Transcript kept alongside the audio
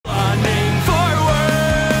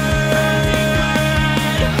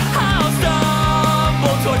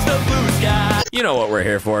You know what we're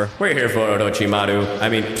here for. We're here for Orochimaru. I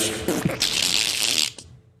mean...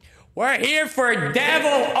 We're here for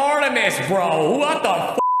Devil Artemis, bro. What the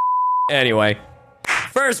f***? Anyway.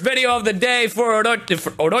 First video of the day for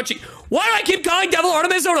Orochi... Why do I keep calling Devil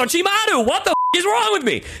Artemis Orochimaru? What the f*** is wrong with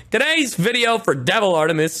me? Today's video for Devil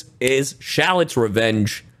Artemis is Shallot's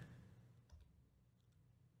Revenge.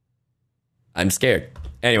 I'm scared.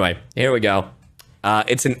 Anyway, here we go.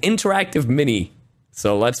 It's an interactive mini,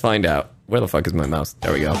 so let's find out. Where the fuck is my mouse?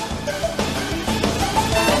 There we go.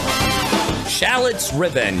 Shallot's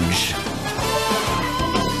Revenge.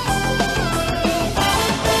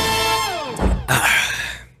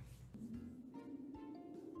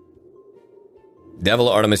 Devil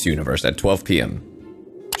Artemis Universe at 12 p.m.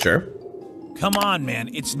 Sure. Come on, man.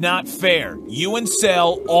 It's not fair. You and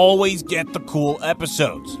Cell always get the cool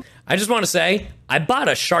episodes. I just want to say, I bought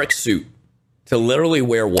a shark suit to literally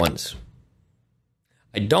wear once.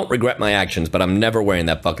 I don't regret my actions, but I'm never wearing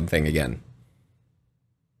that fucking thing again.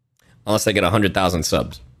 Unless I get 100,000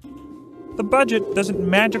 subs. The budget doesn't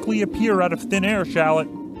magically appear out of thin air, Shallot.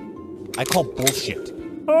 I call bullshit.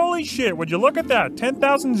 Holy shit, would you look at that?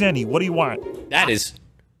 10,000 zenny, what do you want? That is...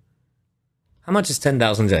 How much is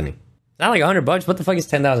 10,000 zenny? Is that like $100? What the fuck is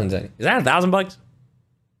 10,000 zenny? Is that $1,000?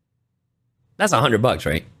 That's $100,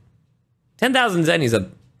 right? 10,000 zenny is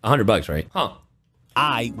 $100, right? Huh.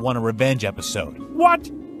 I want a revenge episode. What?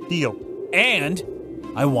 Deal. And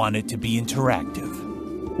I want it to be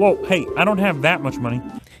interactive. Whoa, hey, I don't have that much money.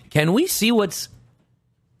 Can we see what's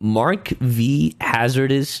Mark V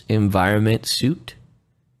Hazardous Environment Suit?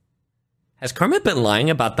 Has Kermit been lying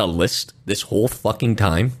about the list this whole fucking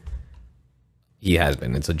time? He has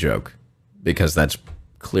been. It's a joke. Because that's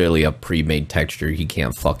clearly a pre-made texture. He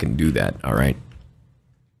can't fucking do that, alright?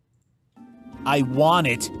 I want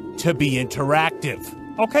it to be interactive.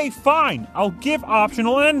 Okay, fine. I'll give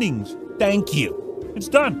optional endings. Thank you. It's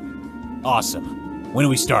done. Awesome. When do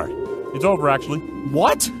we start? It's over, actually.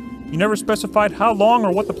 What? You never specified how long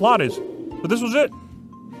or what the plot is. But this was it.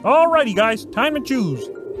 Alrighty, guys. Time to choose.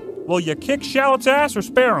 Will you kick Shallot's ass or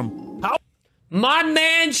spare him? How? My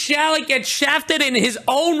man Shallot gets shafted in his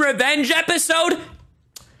own revenge episode?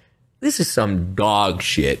 This is some dog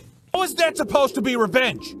shit. How is that supposed to be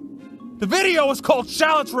revenge? The video is called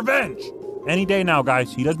Shallot's Revenge. Any day now,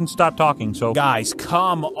 guys. He doesn't stop talking, so... Guys,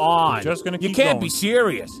 come on. I'm just gonna keep You can't going. be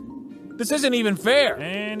serious. This isn't even fair.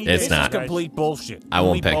 It's not. This is complete bullshit. I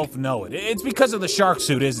won't pick. We both know it. It's because of the shark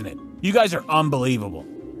suit, isn't it? You guys are unbelievable.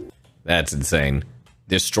 That's insane.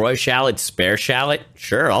 Destroy Shallot, spare Shallot?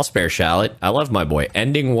 Sure, I'll spare Shallot. I love my boy.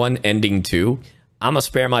 Ending 1, ending 2. I'm a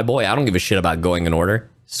spare my boy. I don't give a shit about going in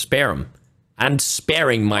order. Spare him. I'm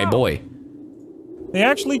sparing my boy. They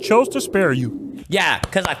actually chose to spare you. Yeah,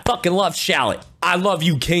 because I fucking love Shallot. I love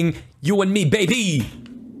you, King. You and me, baby.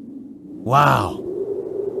 Wow.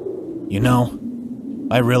 You know,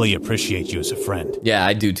 I really appreciate you as a friend. Yeah,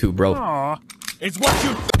 I do too, bro. Aw. It's what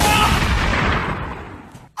you...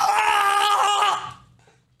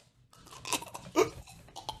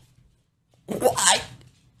 Why?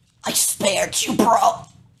 I spared you, bro.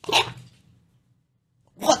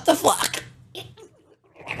 What the fuck?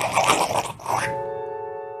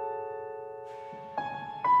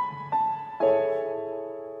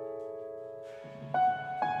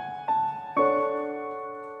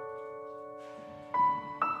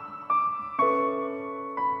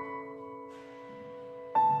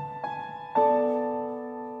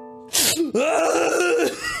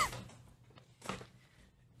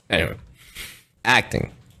 Anyway.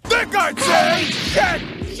 Acting. Think I'd say shit!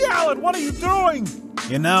 Shallot, what are you doing?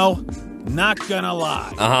 You know, not gonna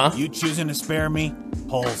lie. Uh-huh. You choosing to spare me,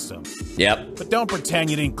 wholesome. Yep. But don't pretend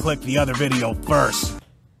you didn't click the other video first.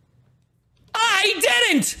 I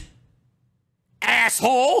didn't!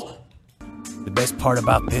 Asshole! The best part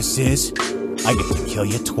about this is, I get to kill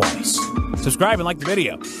you twice. Subscribe and like the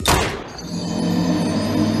video.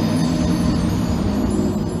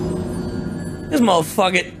 This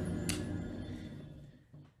motherfucker...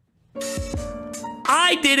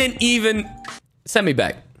 I didn't even... Send me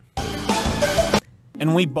back.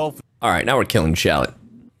 And we both... Alright, now we're killing Shallot.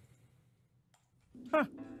 Huh.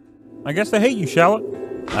 I guess they hate you, Shallot.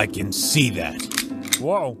 I can see that.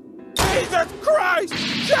 Whoa. Jesus Christ!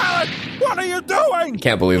 Shallot! What are you doing?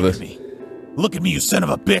 Can't believe this. Look at me, you son of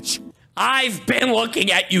a bitch! I've been looking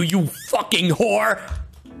at you, you fucking whore!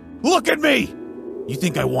 Look at me! You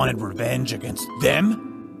think I wanted revenge against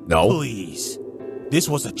them? No. Please. This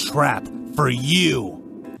was a trap for you.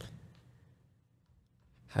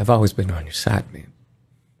 I've always been on your side, man.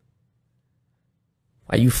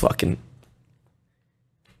 Why you fucking...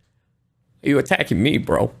 Are you attacking me,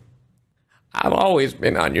 bro? I've always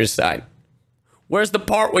been on your side. Where's the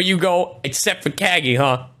part where you go, except for Kaggy,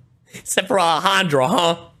 huh? Except for Alejandro,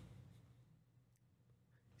 huh?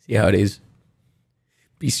 See how it is?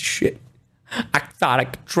 Piece of shit. I thought I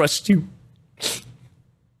could trust you.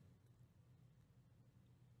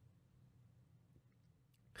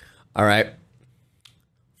 All right.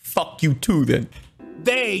 Fuck you too, then.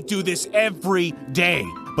 They do this every day,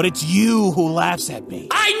 but it's you who laughs at me.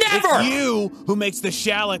 I never! It's you who makes the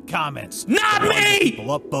Shallots comments. Not me!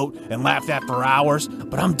 People upvote and laughed at for hours,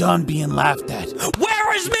 but I'm done being laughed at.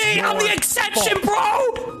 Where is me? I'm the exception,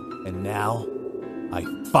 bro! And now, I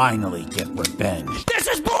finally get revenge. This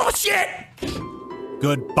is bullshit!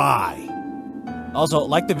 Goodbye. Also,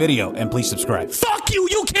 like the video and please subscribe. Fuck you!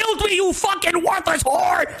 You killed me, you fucking worthless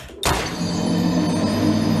whore!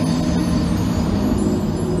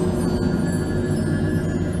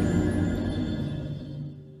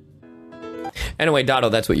 Anyway, Dotto,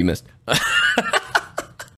 that's what you missed.